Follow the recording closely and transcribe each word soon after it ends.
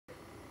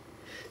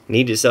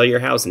Need to sell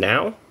your house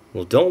now?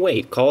 Well, don't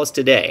wait. Call us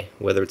today.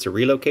 Whether it's a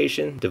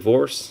relocation,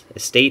 divorce,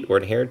 estate or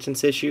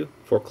inheritance issue,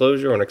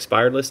 foreclosure or an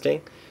expired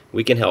listing,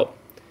 we can help.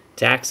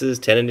 Taxes,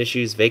 tenant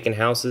issues, vacant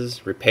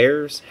houses,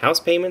 repairs, house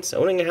payments,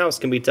 owning a house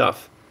can be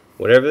tough.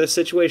 Whatever the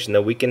situation,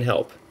 though, we can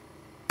help.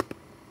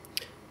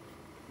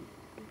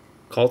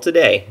 Call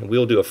today and we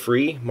will do a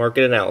free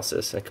market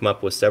analysis and come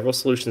up with several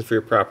solutions for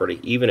your property,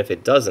 even if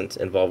it doesn't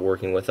involve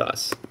working with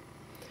us.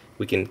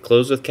 We can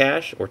close with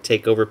cash or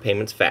take over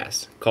payments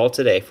fast. Call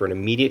today for an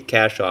immediate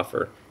cash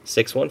offer,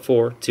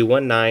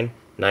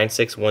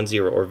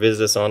 614-219-9610, or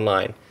visit us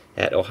online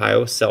at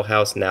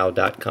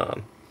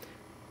ohiosellhousenow.com.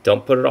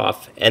 Don't put it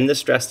off. End the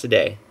stress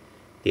today.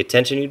 The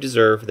attention you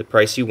deserve, the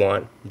price you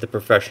want, the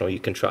professional you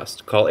can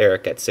trust. Call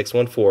Eric at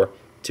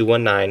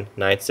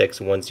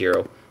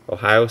 614-219-9610,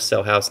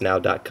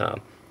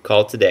 ohiosellhousenow.com.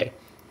 Call today.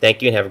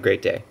 Thank you and have a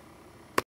great day.